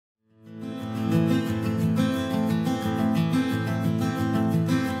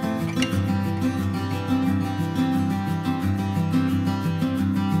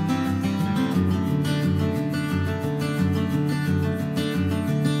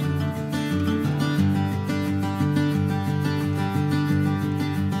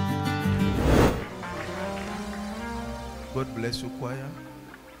bless you, choir.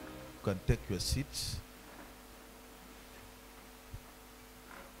 You can take your seats.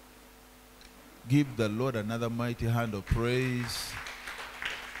 Give the Lord another mighty hand of praise.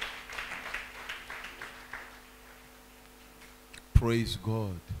 Praise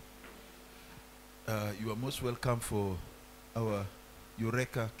God. You are most welcome for our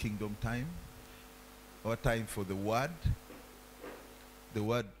Eureka Kingdom time. Our time for the word. The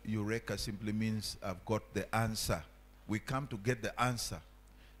word Eureka simply means I've got the answer. We come to get the answer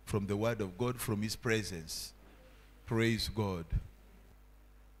from the word of God, from his presence. Praise God.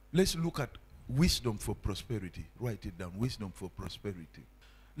 Let's look at wisdom for prosperity. Write it down. Wisdom for prosperity.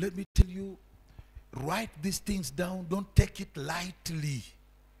 Let me tell you, write these things down. Don't take it lightly.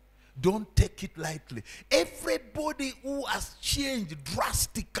 Don't take it lightly. Everybody who has changed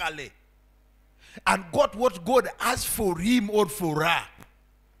drastically and got what God asked for him or for her,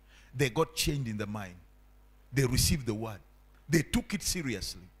 they got changed in the mind. They received the word. They took it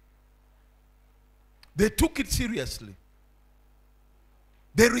seriously. They took it seriously.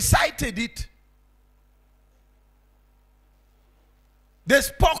 They recited it. They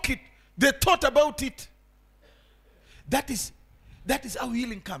spoke it. They thought about it. That is how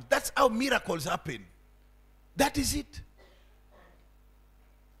healing comes. That's how miracles happen. That is it.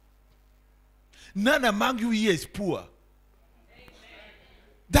 None among you here is poor. Amen.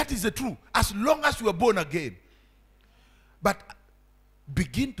 That is the truth. As long as you are born again. But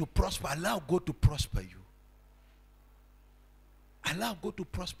begin to prosper. Allow God to prosper you. Allow God to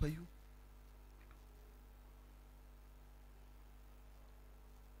prosper you.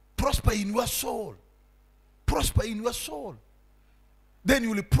 Prosper in your soul. Prosper in your soul. Then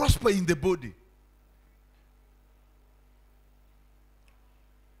you will prosper in the body.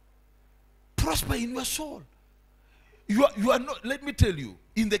 Prosper in your soul. You are not, let me tell you,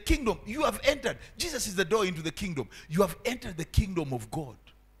 in the kingdom, you have entered. Jesus is the door into the kingdom. You have entered the kingdom of God.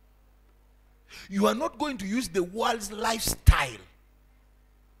 You are not going to use the world's lifestyle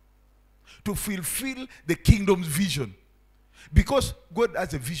to fulfill the kingdom's vision. Because God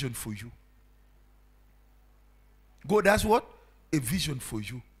has a vision for you. God has what? A vision for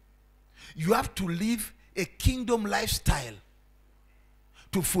you. You have to live a kingdom lifestyle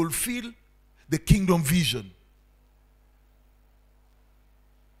to fulfill the kingdom vision.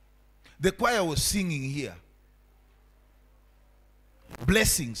 The choir was singing here.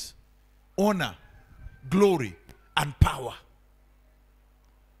 Blessings, honor, glory, and power.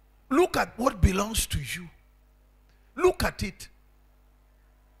 Look at what belongs to you. Look at it.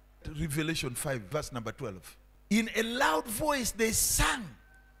 Revelation 5, verse number 12. In a loud voice they sang,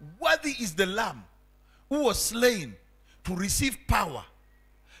 worthy is the Lamb who was slain to receive power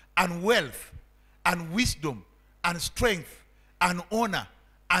and wealth and wisdom and strength and honor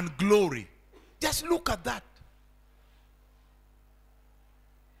and glory. Just look at that.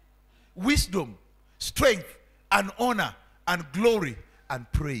 Wisdom, strength and honor and glory and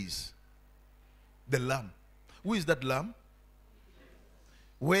praise. The Lamb. Who is that Lamb?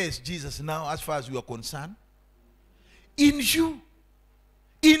 Where is Jesus now as far as you are concerned? In you.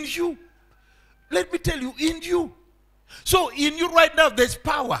 In you. Let me tell you, in you. So in you right now there's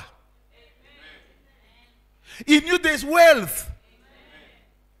power. In you there's wealth.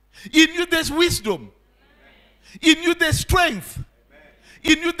 In you there's wisdom. In you there's strength.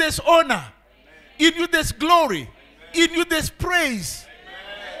 In you there's honor. In you there's glory. In you there's praise.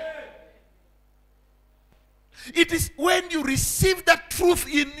 It is when you receive that truth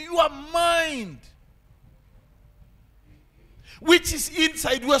in your mind, which is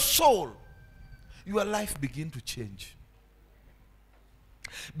inside your soul, your life begin to change.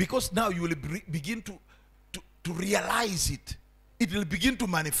 Because now you will begin to realize it. It will begin to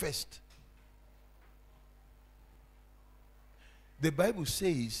manifest. The Bible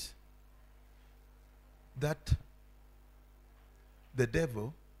says that the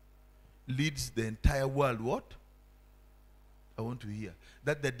devil leads the entire world what? I want to hear.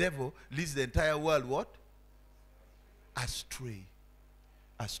 That the devil leads the entire world what? Astray.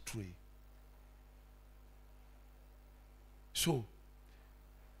 Astray. So,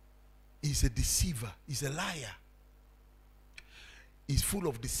 he's a deceiver. He's a liar. He's full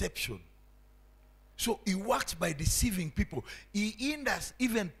of deception. So he works by deceiving people. He hinders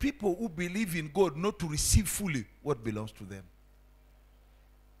even people who believe in God not to receive fully what belongs to them.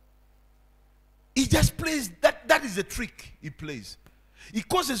 He just plays, that is the trick he plays. He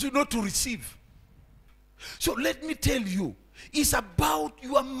causes you not to receive. So let me tell you, it's about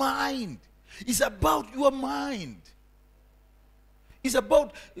your mind. It's about your mind. It's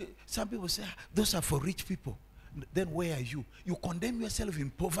about, some people say, those are for rich people. Then where are you? You condemn yourself in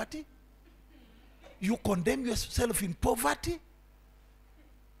poverty? you condemn yourself in poverty?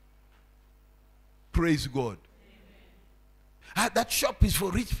 Praise God. That shop is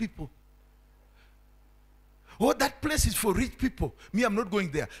for rich people. Oh, that place is for rich people. Me, I'm not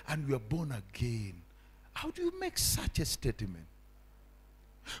going there. And we are born again. How do you make such a statement?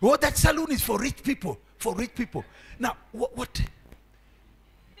 Oh, that saloon is for rich people. For rich people. Now, what?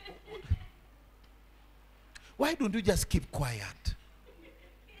 Why don't you just keep quiet?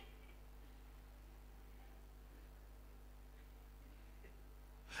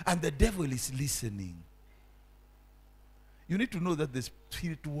 And the devil is listening. You need to know that the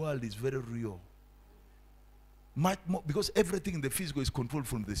spirit world is very real. Much more, because everything in the physical is controlled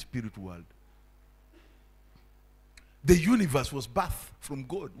from the spirit world. The universe was birthed from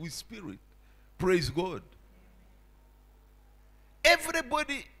God with spirit. Praise God.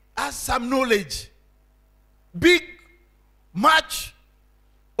 Everybody has some knowledge. Big, much,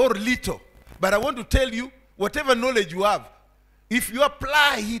 or little. But I want to tell you, whatever knowledge you have, if you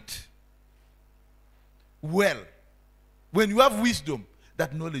apply it well, when you have wisdom,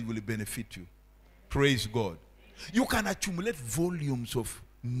 that knowledge will benefit you. Praise God. You can accumulate volumes of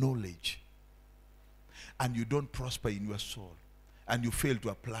knowledge and you don't prosper in your soul and you fail to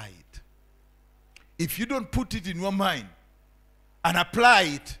apply it. If you don't put it in your mind and apply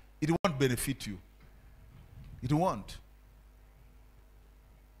it, it won't benefit you. It won't.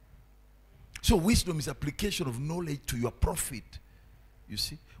 So wisdom is application of knowledge to your profit. You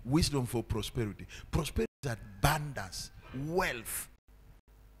see? Wisdom for prosperity. Prosperity is abundance, wealth,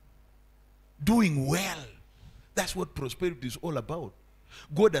 doing well. That's what prosperity is all about.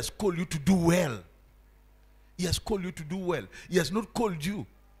 God has called you to do well. He has called you to do well. He has not called you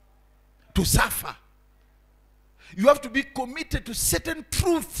to suffer. You have to be committed to certain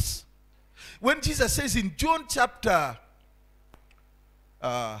truths. When Jesus says in John chapter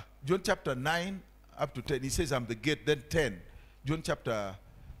 9 up to 10, he says, I'm the gate, then 10. John chapter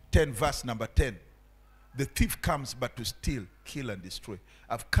 10, verse number 10. The thief comes but to steal, kill, and destroy.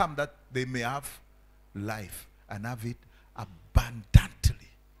 I've come that they may have life and have it abundantly.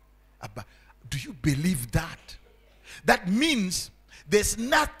 Do you believe that? That means there's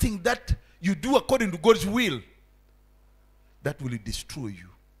nothing that you do according to God's will that will destroy you.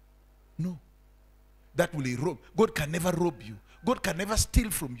 No. That will rob. God can never rob you. God can never steal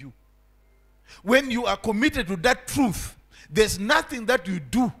from you. When you are committed to that truth, there's nothing that you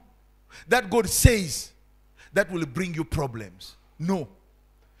do that God says that will bring you problems. No.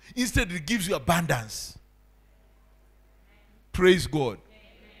 Instead, it gives you abundance. Praise God.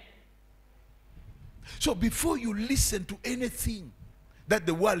 So before you listen to anything that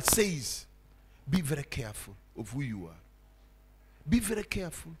the world says, be very careful of who you are. Be very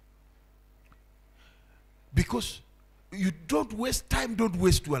careful. Because you don't waste time, don't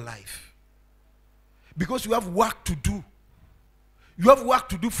waste your life. Because you have work to do. You have work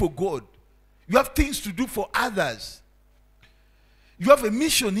to do for God. You have things to do for others. You have a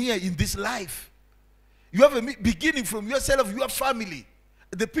mission here in this life. You have a beginning from yourself, your family,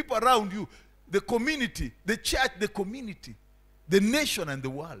 the people around you, the community, the church, the community, the nation, and the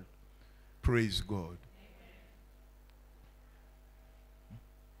world. Praise God.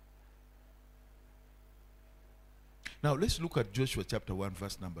 Now let's look at Joshua chapter 1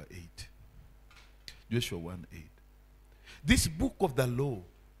 verse number 8. Joshua 1:8. This book of the law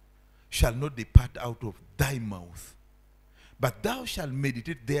shall not depart out of thy mouth, but thou shalt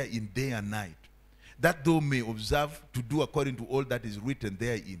meditate therein day and night, that thou may observe to do according to all that is written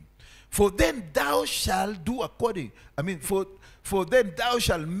therein. For then thou shalt do according, for then thou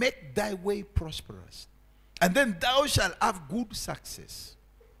shalt make thy way prosperous, and then thou shalt have good success.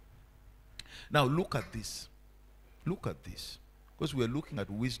 Now look at this. Look at this. Because we are looking at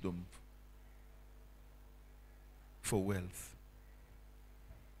wisdom for wealth,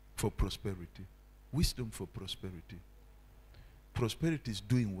 for prosperity. Wisdom for prosperity. Prosperity is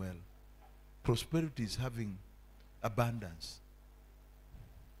doing well. Prosperity is having abundance,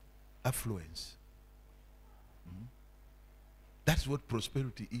 affluence. That's what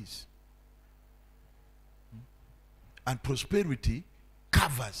prosperity is. And prosperity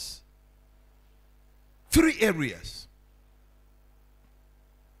covers 3 areas.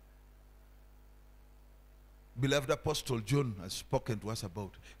 Beloved Apostle John has spoken to us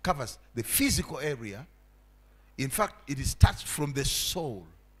about. Covers the physical area. In fact, it starts from the soul,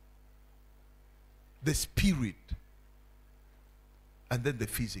 the spirit, and then the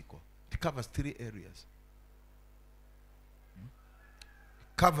physical. It covers 3 areas.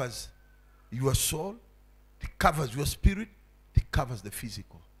 It covers your soul, it covers your spirit, it covers the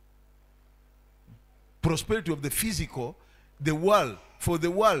physical. Prosperity of the physical, the world For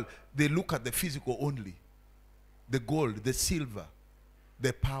the world, they look at the physical only. The gold, the silver,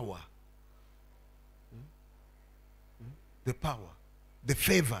 the power. The power, the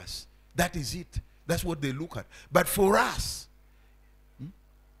favors. That is it. That's what they look at. But for us,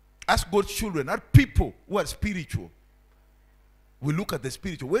 as God's children, as people who are spiritual, we look at the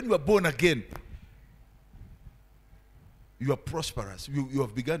spiritual. When you are born again, you are prosperous. You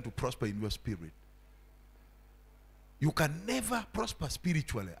have begun to prosper in your spirit. You can never prosper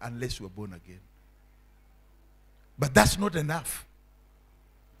spiritually unless you are born again. But that's not enough.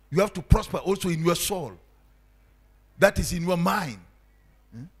 You have to prosper also in your soul. That is in your mind.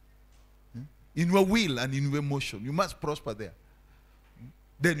 In your will and in your emotion. You must prosper there.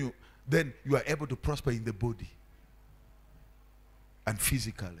 Then you are able to prosper in the body. And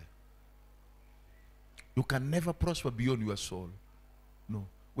physically. You can never prosper beyond your soul. No.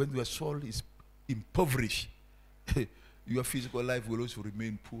 When your soul is impoverished, your physical life will also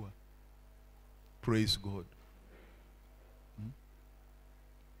remain poor. Praise God.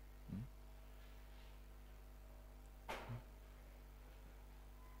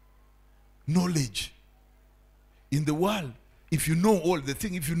 Knowledge. In the world, if you know all the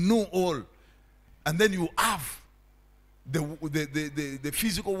thing, if you know all, and then you have the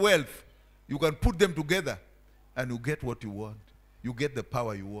physical wealth, you can put them together and you get what you want. You get the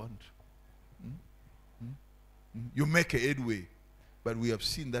power you want. You make a headway. But we have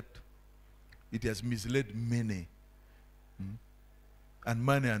seen that it has misled many. And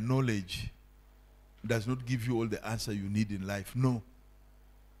money and knowledge does not give you all the answer you need in life. No.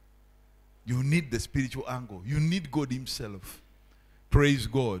 You need the spiritual angle. You need God himself. Praise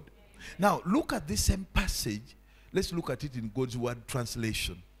God. Now, look at this same passage. Let's look at it in God's word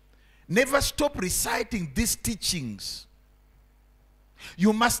translation. Never stop reciting these teachings.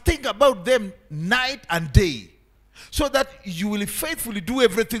 You must think about them night and day, so that you will faithfully do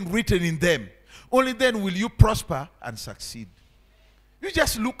everything written in them. Only then will you prosper and succeed. You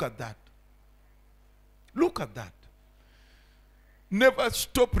just look at that. Look at that. Never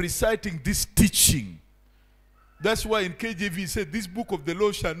stop reciting this teaching. That's why in KJV he said, this book of the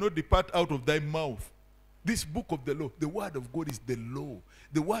law shall not depart out of thy mouth. This book of the law, the word of God is the law.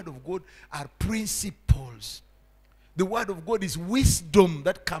 The word of God are principles. The word of God is wisdom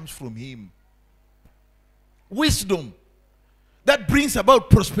that comes from him. Wisdom that brings about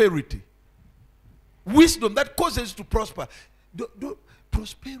prosperity. Wisdom that causes to prosper.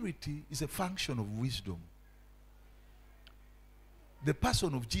 Prosperity is a function of wisdom. The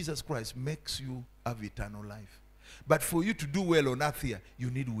person of Jesus Christ makes you have eternal life. But for you to do well on earth here, you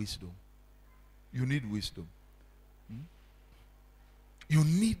need wisdom. You need wisdom. You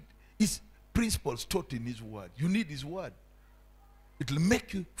need his principles taught in his word. You need his word. It will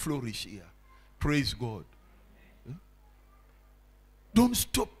make you flourish here. Praise God. Don't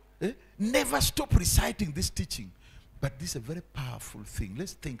stop. Never stop reciting this teaching. But this is a very powerful thing.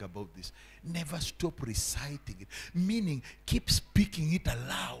 Let's think about this. Never stop reciting it. Meaning, keep speaking it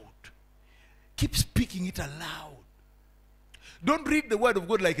aloud. Keep speaking it aloud. Don't read the word of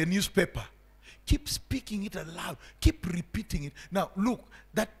God like a newspaper. Keep speaking it aloud. Keep repeating it. Now, look,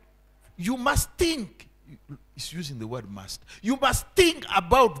 that you must think. It's using the word must. You must think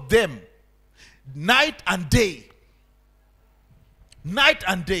about them night and day. Night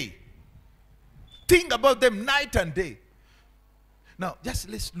and day. Think about them night and day. Now, just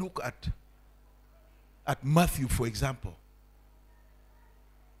let's look at Matthew, for example.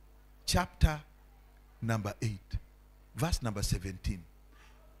 Chapter number 8, verse number 17.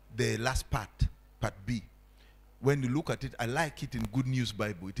 The last part B. When you look at it, I like it in Good News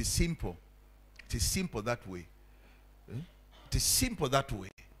Bible. It is simple. It is simple that way. It is simple that way.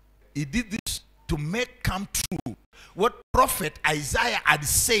 He did this to make come true what prophet Isaiah had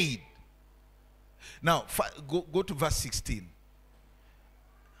said. Now, go to verse 16.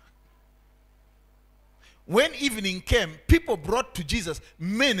 When evening came, people brought to Jesus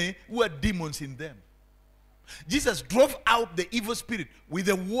many who had demons in them. Jesus drove out the evil spirit with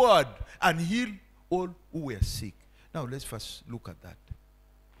a word and healed all who were sick. Now, let's first look at that.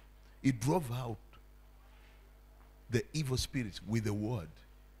 He drove out the evil spirits with a word.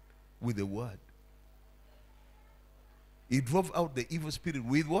 With a word. He drove out the evil spirit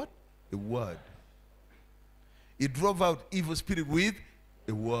with what? A word. He drove out evil spirit with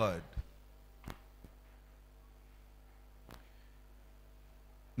a word.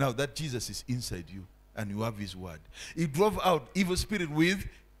 Now that Jesus is inside you and you have his word. He drove out evil spirit with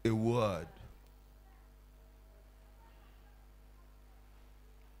a word.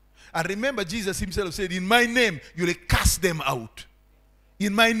 And remember, Jesus himself said, in my name, you will cast them out.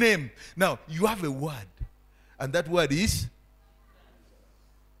 In my name. Now, you have a word. And that word is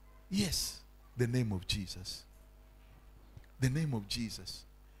Yes, the name of Jesus. The name of Jesus.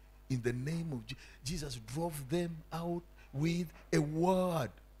 In the name of Jesus drove them out with a word.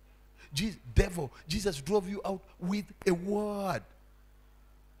 Devil, Jesus drove you out with a word.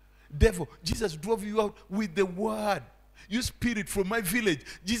 Devil, Jesus drove you out with the word. You spirit from my village,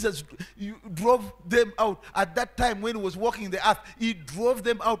 Jesus drove them out. At that time when he was walking the earth, he drove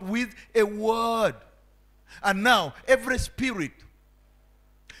them out with a word. And now, every spirit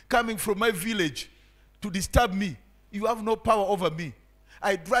coming from my village to disturb me, you have no power over me.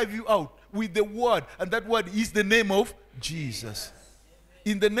 I drive you out with the word, and that word is the name of Jesus.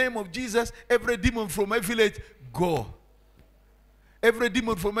 In the name of Jesus, every demon from my village, go. Every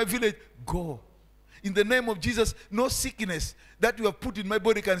demon from my village, go. In the name of Jesus, no sickness that you have put in my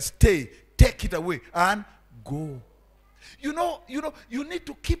body can stay. Take it away and go. You need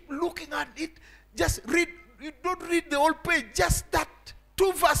to keep looking at it. Just read. You don't read the whole page. Just that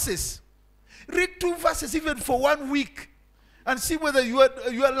 2 verses. Read 2 verses even for 1 week, and see whether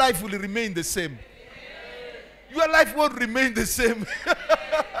your life will remain the same. Your life won't remain the same.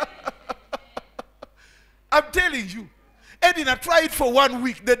 I'm telling you. Edina, try it for 1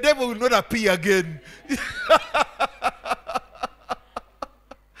 week. The devil will not appear again.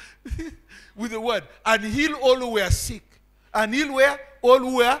 With the word. And heal all who were sick. And heal where? All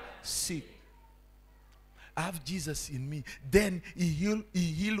who were sick. I have Jesus in me. Then he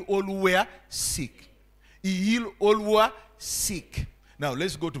healed all who were sick. He healed all who were sick. Now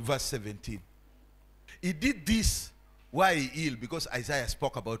let's go to verse 17. He did this. Why he healed? Because Isaiah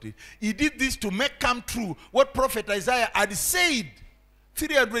spoke about it. He did this to make come true what prophet Isaiah had said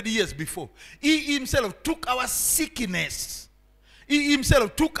 300 years before. He himself took our sickness. He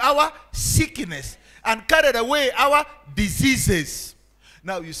himself took our sickness and carried away our diseases.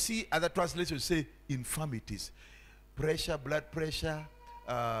 Now you see other translations say infirmities. Pressure, blood pressure,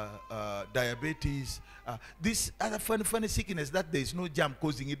 diabetes. This other funny sickness that there is no germ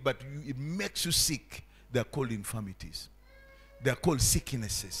causing it, but it makes you sick. They are called infirmities. They are called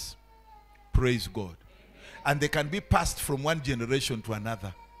sicknesses. Praise God. Amen. And they can be passed from one generation to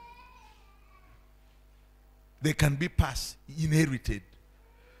another. They can be passed, inherited.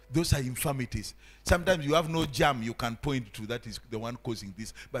 Those are infirmities. Sometimes you have no germ you can point to that is the one causing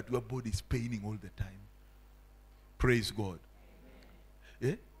this, but your body is paining all the time. Praise God.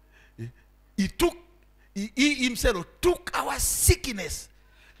 Yeah? Yeah. He himself took our sickness.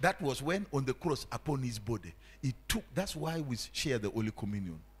 That was when on the cross upon his body. He took, that's why we share the Holy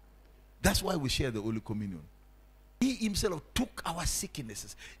Communion. That's why we share the Holy Communion. He himself took our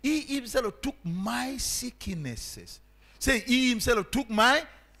sicknesses. He himself took my sicknesses. Say, he himself took my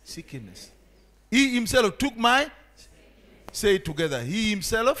sickness. He himself took my, say it together. He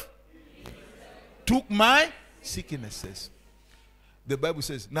himself took my sicknesses. The Bible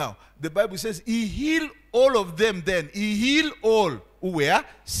says, now, the Bible says he healed all of them then. He healed all who were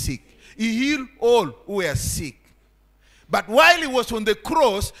sick. He healed all who were sick. But while he was on the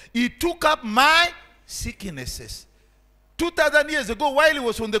cross, he took up my sicknesses. 2,000 years ago, while he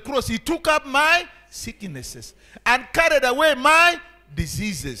was on the cross, he took up my sicknesses and carried away my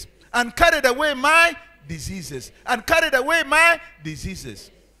diseases. And carried away my diseases. And carried away my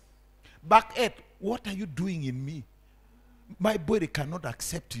diseases. Backache, what are you doing in me? My body cannot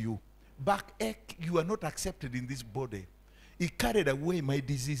accept you. Backache, you are not accepted in this body. He carried away my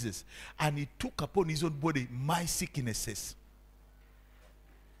diseases. And he took upon his own body my sicknesses.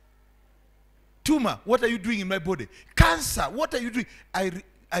 Tumor, what are you doing in my body? Cancer, what are you doing?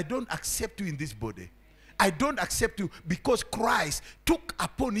 I don't accept you in this body. I don't accept you because Christ took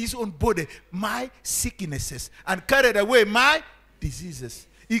upon his own body my sicknesses and carried away my diseases.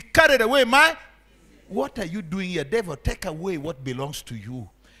 He carried away my... What are you doing here? Devil, take away what belongs to you.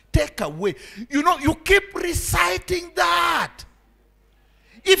 Take away. You know, you keep reciting that.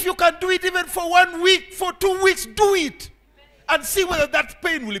 If you can do it even for 1 week, for 2 weeks, do it. And see whether that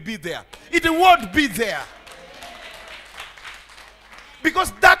pain will be there. It won't be there.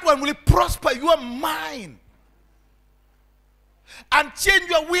 Because that one will prosper your mind. And change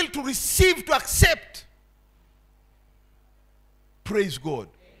your will to receive, to accept. Praise God.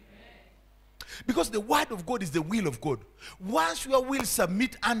 Because the word of God is the will of God. Once your will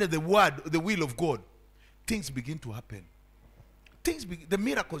submit under the word, the will of God, things begin to happen. The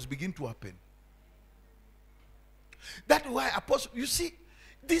miracles begin to happen. That's why Apostle, you see,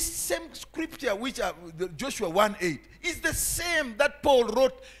 this same scripture which Joshua 1:8 is the same that Paul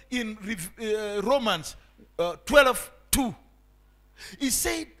wrote in Romans 12:2. He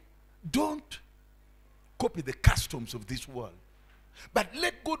said, don't copy the customs of this world, but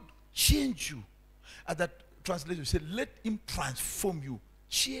let God change you. And that translation said, let him transform you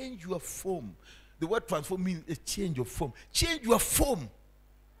Change your form. The word transform means a change of form. Change your form.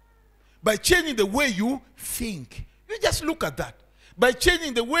 By changing the way you think. You just look at that. By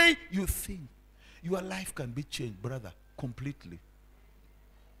changing the way you think, your life can be changed, brother, completely.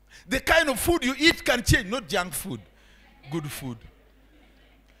 The kind of food you eat can change, not junk food, good food.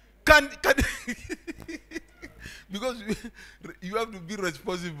 Can because you have to be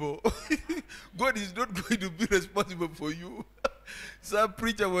responsible. God is not going to be responsible for you. Some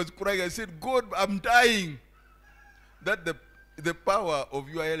preacher was crying. I said, God, I'm dying. That the power of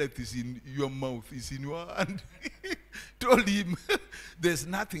your health is in your mouth, is in your hand. Told him, there's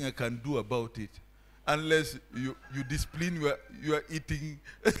nothing I can do about it unless you discipline your eating,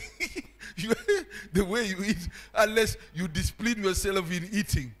 the way you eat, unless you discipline yourself in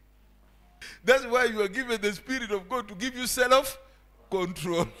eating. That's why you are given the Spirit of God to give you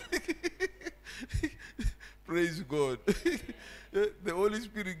self-control. Praise God. The Holy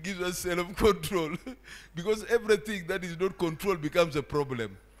Spirit gives us self-control because everything that is not controlled becomes a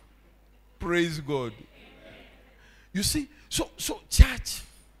problem. Praise God. You see, so church,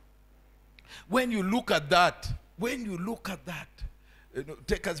 when you look at that,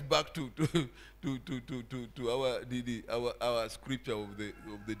 take us back to our scripture of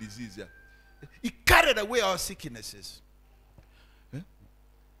the disease. Yeah. He carried away our sicknesses.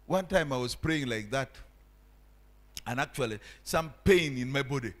 One time I was praying like that, and actually some pain in my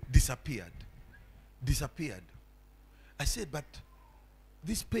body disappeared. I said, but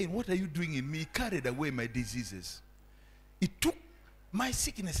this pain, what are you doing in me? He carried away my diseases. He took my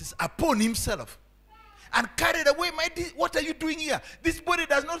sicknesses upon himself and carried away my disease. What are you doing here? This body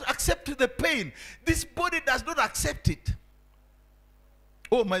does not accept the pain. This body does not accept it.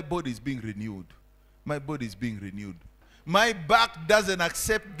 Oh, my body is being renewed. My body is being renewed. My back doesn't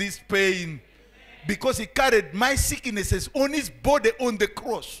accept this pain because he carried my sicknesses on his body on the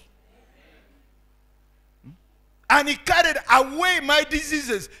cross. And he carried away my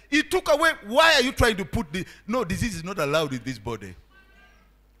diseases. He took away. Why are you trying to put the... No, disease is not allowed in this body.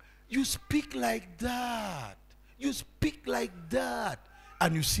 You speak like that. You speak like that.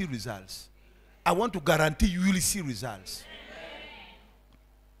 And you see results. I want to guarantee you will see results.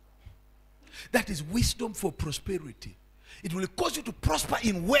 That is wisdom for prosperity. It will cause you to prosper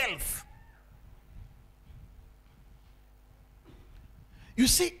in wealth. You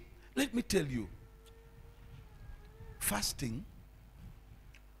see, let me tell you, fasting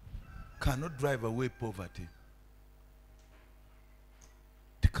cannot drive away poverty.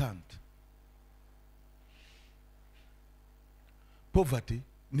 It can't. Poverty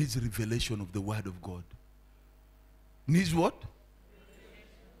needs revelation of the word of God. Needs what?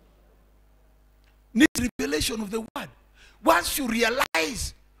 Needs revelation of the word. Once you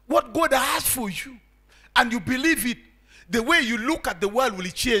realize what God has for you and you believe it, the way you look at the world will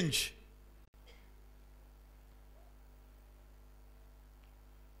change.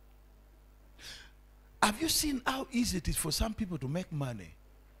 Have you seen how easy it is for some people to make money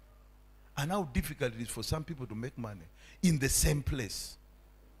and how difficult it is for some people to make money in the same place?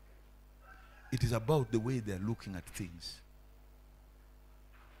 It is about the way they are looking at things.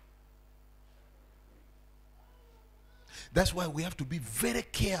 That's why we have to be very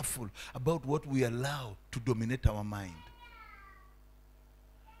careful about what we allow to dominate our mind.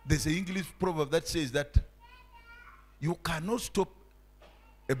 There's an English proverb that says that you cannot stop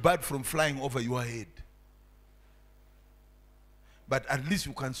a bird from flying over your head. But at least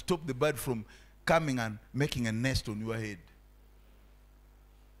you can stop the bird from coming and making a nest on your head.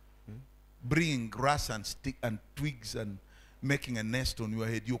 Bringing grass and stick and twigs and making a nest on your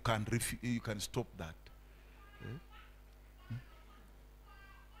head, you can stop that.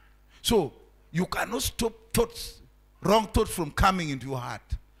 So you cannot stop wrong thoughts from coming into your heart.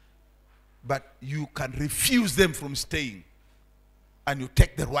 But you can refuse them from staying. And you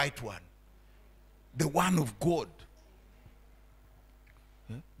take the right one. The one of God.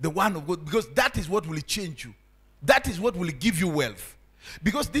 The one of God. Because that is what will change you. That is what will give you wealth.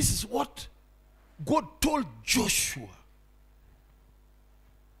 Because this is what God told Joshua.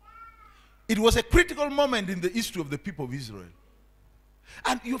 It was a critical moment in the history of the people of Israel.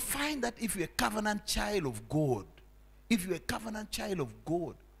 And you find that if you're a covenant child of God,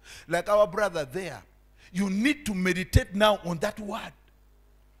 like our brother there, you need to meditate now on that word.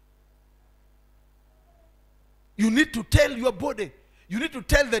 You need to tell your body, you need to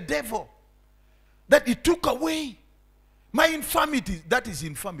tell the devil that he took away my infirmities. That is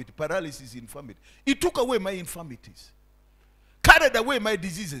infirmity, paralysis, infirmity. He took away my infirmities, carried away my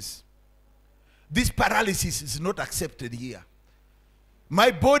diseases. This paralysis is not accepted here.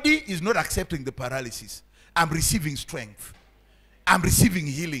 My body is not accepting the paralysis. I'm receiving strength. I'm receiving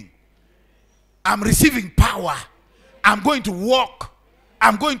healing. I'm receiving power. I'm going to walk.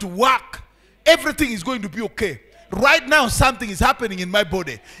 I'm going to work. Everything is going to be okay. Right now, something is happening in my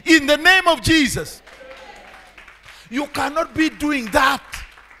body. In the name of Jesus. You cannot be doing that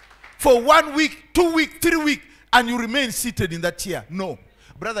for 1 week, 2 weeks, 3 weeks, and you remain seated in that chair. No.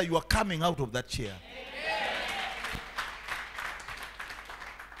 Brother, you are coming out of that chair.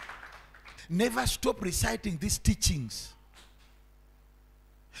 Never stop reciting these teachings.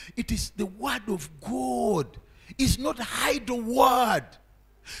 It is the word of God. It's not idle word.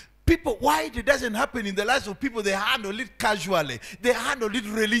 People, why it doesn't happen in the lives of people, they handle it casually. They handle it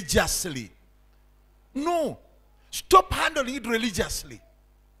religiously. No. Stop handling it religiously.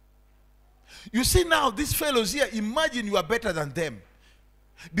 You see now, these fellows here, imagine you are better than them.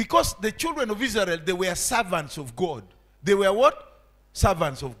 Because the children of Israel, they were servants of God. They were what?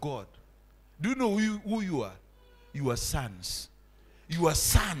 Servants of God. Do you know who you are? You are sons. You are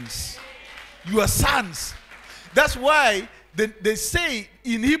sons. You are sons. That's why they say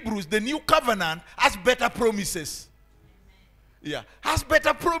in Hebrews, the new covenant has better promises. Yeah, has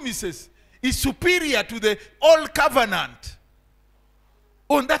better promises. Is superior to the old covenant.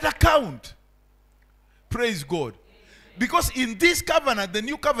 On that account. Praise God. Because in this covenant, the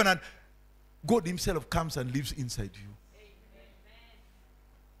new covenant, God himself comes and lives inside you.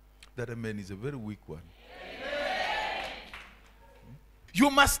 That amen is a very weak one. You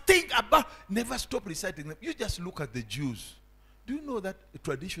must think about, never stop reciting them. You just look at the Jews. Do you know that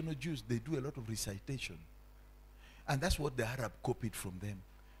traditional Jews, they do a lot of recitation? And that's what the Arab copied from them.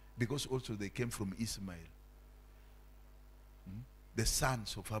 Because also they came from Ismail. The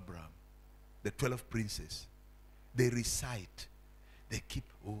sons of Abraham. The 12 princes. They recite. They keep,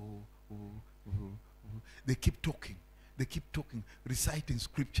 they keep talking. They keep talking, reciting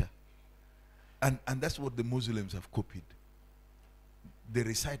scripture. And that's what the Muslims have copied. They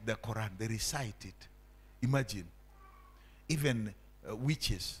recite the Quran. They recite it. Imagine. Even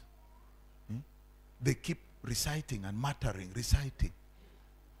witches. They keep reciting and muttering, reciting.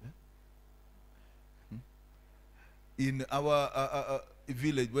 In our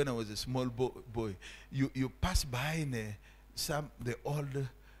village, when I was a small boy, you pass by the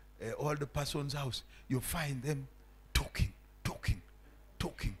older person's house, you find them talking.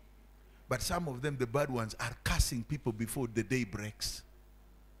 But some of them, the bad ones, are cursing people before the day breaks.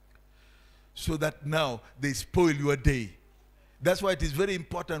 So that now they spoil your day. That's why it is very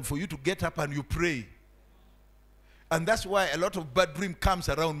important for you to get up and you pray. And that's why a lot of bad dream comes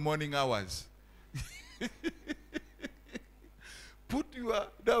around morning hours.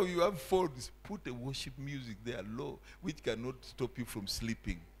 Now you have phones, put a worship music there low, which cannot stop you from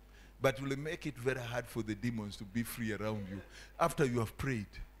sleeping. But will make it very hard for the demons to be free around you. After you have prayed,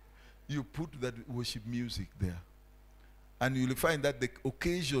 you put that worship music there. And you'll find that the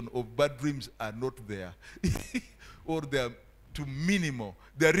occasion of bad dreams are not there. Or they are too minimal.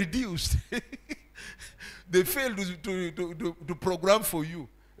 They are reduced. They fail to program for you.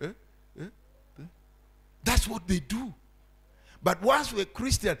 That's what they do. But once you're a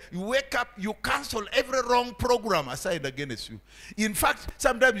Christian, you wake up, you cancel every wrong program assigned against you. In fact,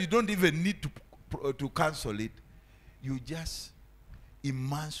 sometimes you don't even need to cancel it. You just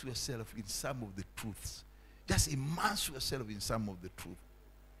immerse yourself in some of the truths. Just immerse yourself in some of the truth.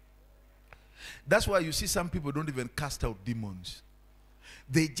 That's why you see some people don't even cast out demons.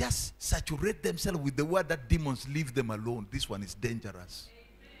 They just saturate themselves with the word that demons leave them alone. This one is dangerous.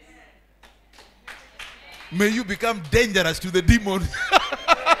 May you become dangerous to the demon.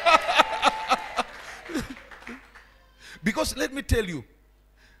 Because let me tell you,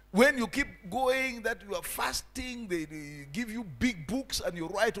 when you keep going that you are fasting, they give you big books and you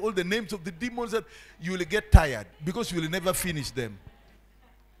write all the names of the demons, that you will get tired because you will never finish them.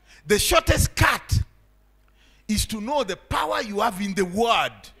 The shortest cut is to know the power you have in the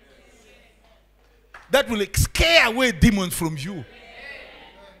word. That will scare away demons from you.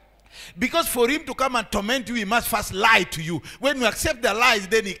 Because for him to come and torment you, he must first lie to you. When you accept the lies,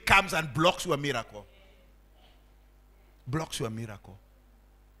 then he comes and blocks your miracle. Blocks your miracle.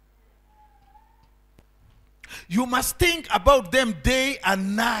 You must think about them day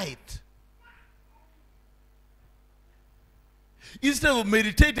and night. Instead of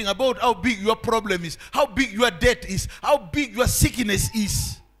meditating about how big your problem is, how big your debt is, how big your sickness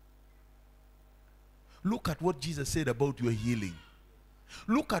is. Look at what Jesus said about your healing.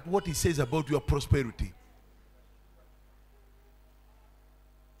 Look at what he says about your prosperity.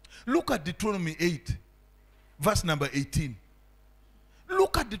 Look at Deuteronomy 8, verse number 18.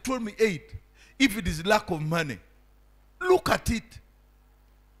 Look at Deuteronomy 8. If it is lack of money, look at it.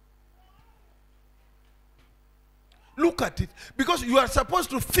 Look at it. Because you are supposed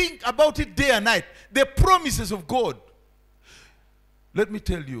to think about it day and night. The promises of God. Let me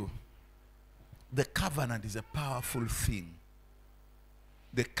tell you, the covenant is a powerful thing.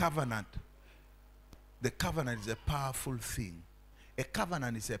 The covenant is a powerful thing. A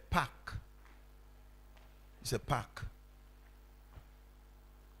covenant is a pact. It's a pact.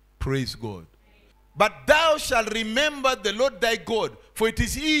 Praise God. But thou shalt remember the Lord thy God, for it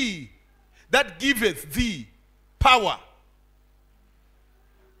is he that giveth thee power.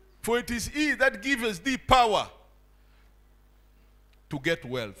 For it is he that giveth thee power to get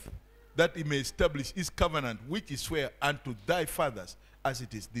wealth, that he may establish his covenant, which he sware unto thy fathers, as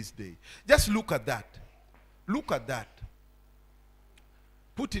it is this day. Just look at that. Look at that.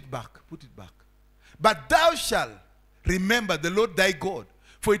 Put it back. Put it back. But thou shalt remember the Lord thy God,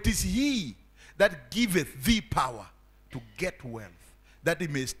 for it is he that giveth thee power to get wealth, that he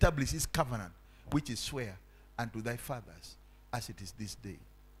may establish his covenant, which he sware unto thy fathers, as it is this day.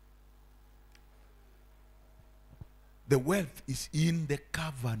 The wealth is in the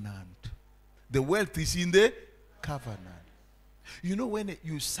covenant. The wealth is in the covenant. You know, when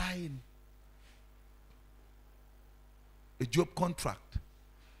you sign a job contract,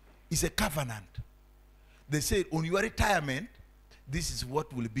 it's a covenant. They say on your retirement, this is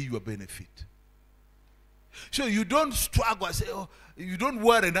what will be your benefit. So you don't struggle and say, oh, you don't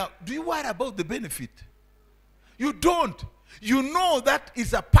worry now. Do you worry about the benefit? You don't. You know that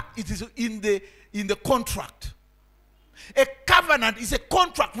is it is in the contract. A covenant is a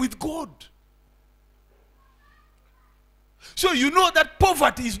contract with God. So you know that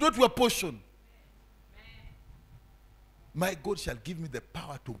poverty is not your portion. My God shall give me the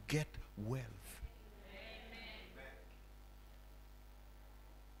power to get wealth.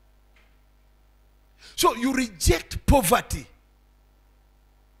 So you reject poverty.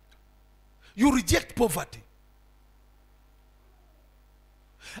 You reject poverty.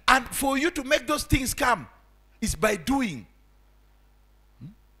 And for you to make those things come is by doing.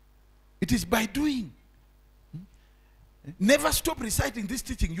 It is by doing. Never stop reciting this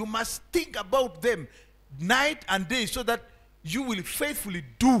teaching. You must think about them night and day so that you will faithfully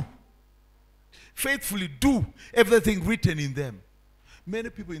do everything written in them.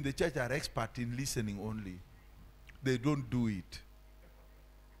 Many people in the church are expert in listening only. They don't do it.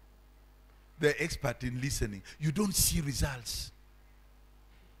 They're expert in listening. You don't see results.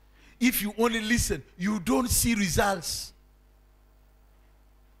 If you only listen, you don't see results.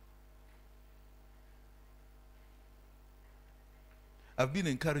 I've been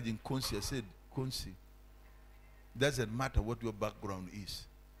encouraging Konsi. I said, Konsi, doesn't matter what your background is.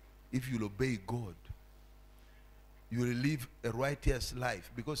 If you'll obey God, you will live a righteous life.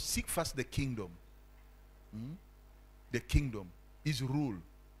 Because seek first the kingdom. The kingdom, his rule,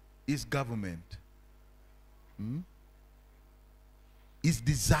 his government, his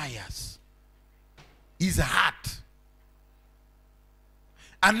desires, his heart.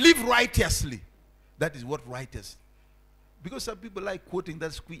 And live righteously. That is what righteous. Because some people like quoting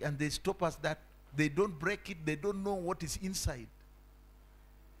that scripture and they stop us that they don't break it, they don't know what is inside.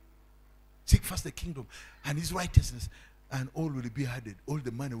 Seek first the kingdom and his righteousness, and all will be added. All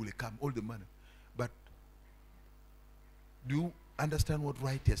the money will come, all the money. But do you understand what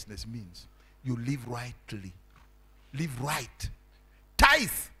righteousness means? You live rightly. Live right. Tithe.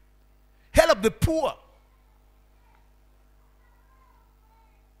 Help the poor.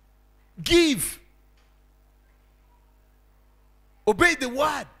 Give. Obey the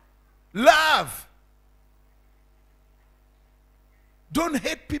word. Love. Don't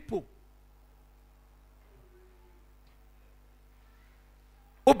hate people.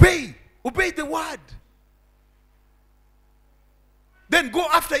 Obey. Obey the word. Then go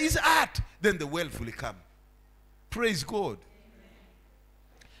after his heart. Then the wealth will come. Praise God.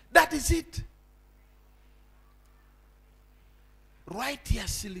 That is it.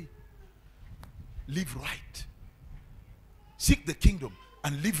 Righteously. Live right. Seek the kingdom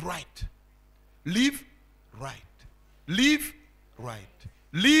and live right. Live right. Live right.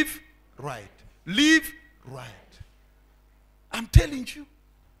 Live right. Live right. I'm telling you.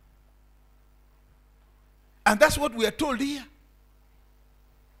 And that's what we are told here.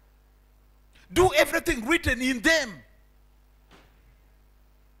 Do everything written in them.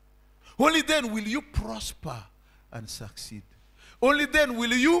 Only then will you prosper and succeed. Only then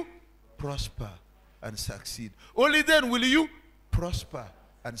will you prosper and succeed. Only then will you prosper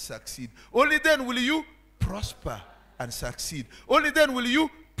and succeed. Only then will you prosper and succeed. Only then will you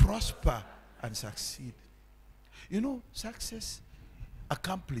prosper and succeed. You know, success,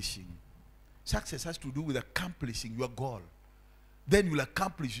 accomplishing. Success has to do with accomplishing your goal. Then you'll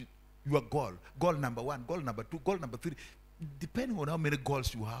accomplish Your goal. Goal number 1, goal number 2, goal number 3. Depending on how many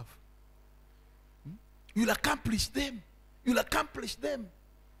goals you have. You'll accomplish them. You'll accomplish them.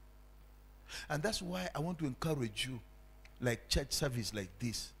 And that's why I want to encourage you, like church service like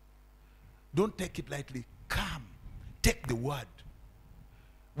this. Don't take it lightly. Come. Take the word.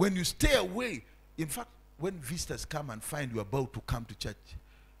 When you stay away, in fact, when visitors come and find you about to come to church,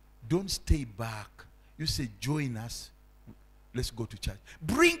 don't stay back. You say, join us. Let's go to church.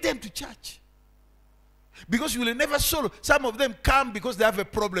 Bring them to church. Because you will never solve. Some of them come because they have a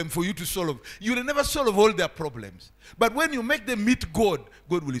problem for you to solve. You will never solve all their problems. But when you make them meet God,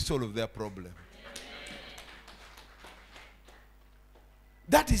 God will solve their problem.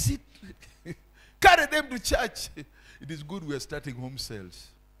 That is it. Carry them to church. It is good we are starting home cells.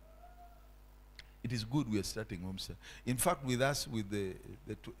 It is good we are starting home cells. In fact, with us, with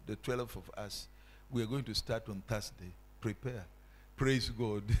the 12 of us, we are going to start on Thursday. Prepare. Praise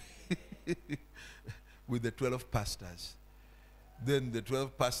God. With the 12 pastors. Then the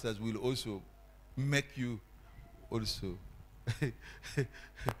 12 pastors will also make you also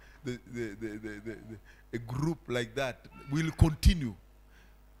a group like that will continue.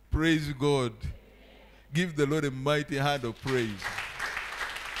 Praise God. Give the Lord a mighty hand of praise.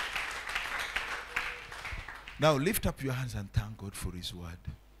 Now lift up your hands and thank God for his word.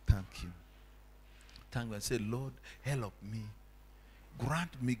 Thank him. Thank him and say, Lord, help me.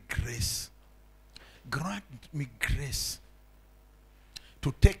 Grant me grace. Grant me grace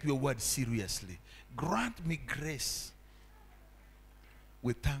to take your word seriously. Grant me grace.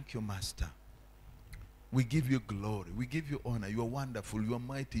 We thank you, Master. We give you glory. We give you honor. You are wonderful. You are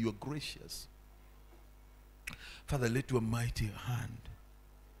mighty. You are gracious. Father, let your mighty hand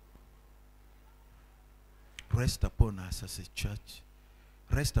rest upon us as a church.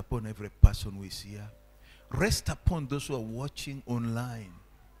 Rest upon every person who is here. Rest upon those who are watching online.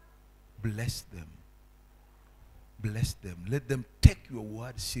 Bless them. Bless them. Let them take your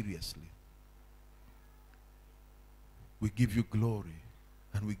word seriously. We give you glory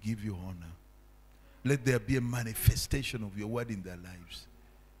and we give you honor. Let there be a manifestation of your word in their lives.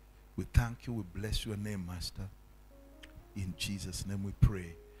 We thank you. We bless your name, Master. In Jesus' name we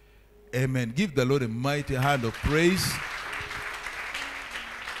pray. Amen. Give the Lord a mighty hand of praise.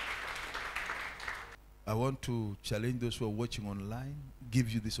 I want to challenge those who are watching online. Give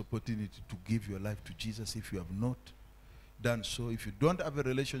you this opportunity to give your life to Jesus if you have not done so. If you don't have a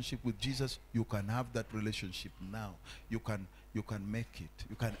relationship with Jesus, you can have that relationship now. You can make it.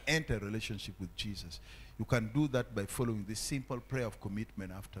 You can enter a relationship with Jesus. You can do that by following this simple prayer of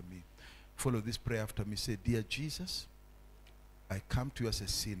commitment after me. Follow this prayer after me. Say, Dear Jesus, I come to you as a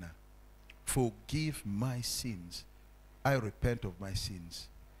sinner. Forgive my sins. I repent of my sins.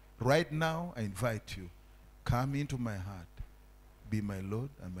 Right now, I invite you. Come into my heart. Be my Lord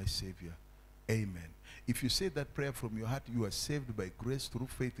and my Savior. Amen. If you say that prayer from your heart, you are saved by grace through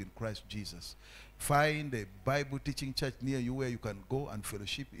faith in Christ Jesus. Find a Bible teaching church near you where you can go and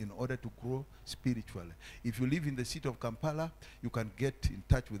fellowship in order to grow spiritually. If you live in the city of Kampala, you can get in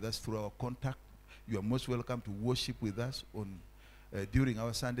touch with us through our contact. You are most welcome to worship with us during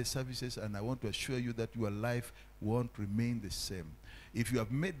our Sunday services, and I want to assure you that your life won't remain the same. If you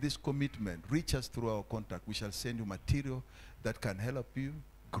have made this commitment, reach us through our contact. We shall send you material that can help you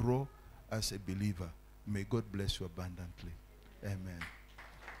grow as a believer. May God bless you abundantly. Amen.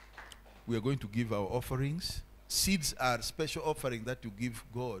 We are going to give our offerings. Seeds are special offering that you give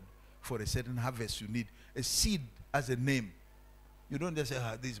God for a certain harvest you need. A seed has a name. You don't just say,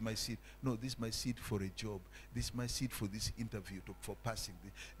 this is my seed. No, this is my seed for a job. This is my seed for this interview, for passing.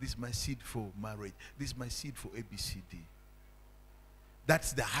 This is my seed for marriage. This is my seed for ABCD.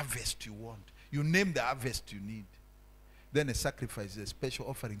 That's the harvest you want. You name the harvest you need. Then a sacrifice is a special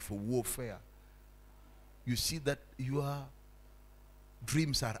offering for warfare. You see that your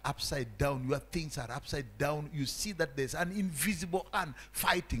dreams are upside down. Your things are upside down. You see that there's an invisible hand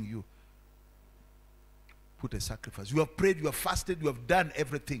fighting you. Put a sacrifice. You have prayed, you have fasted, you have done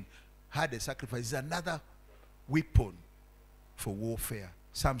everything. Had a sacrifice. It's another weapon for warfare.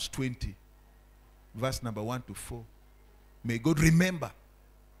 Psalms 20, verse number 1 to 4. May God remember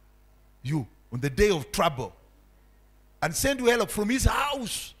you on the day of trouble and send you help from his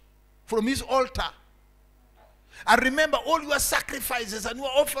house, from his altar. And remember all your sacrifices and your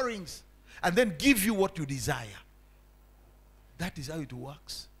offerings, and then give you what you desire. That is how it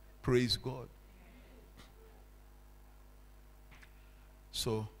works. Praise God.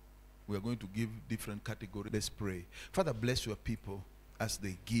 So, we are going to give different categories. Let's pray. Father, bless your people as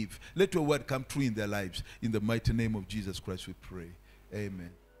they give. Let your word come true in their lives. In the mighty name of Jesus Christ we pray.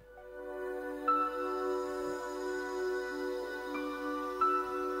 Amen.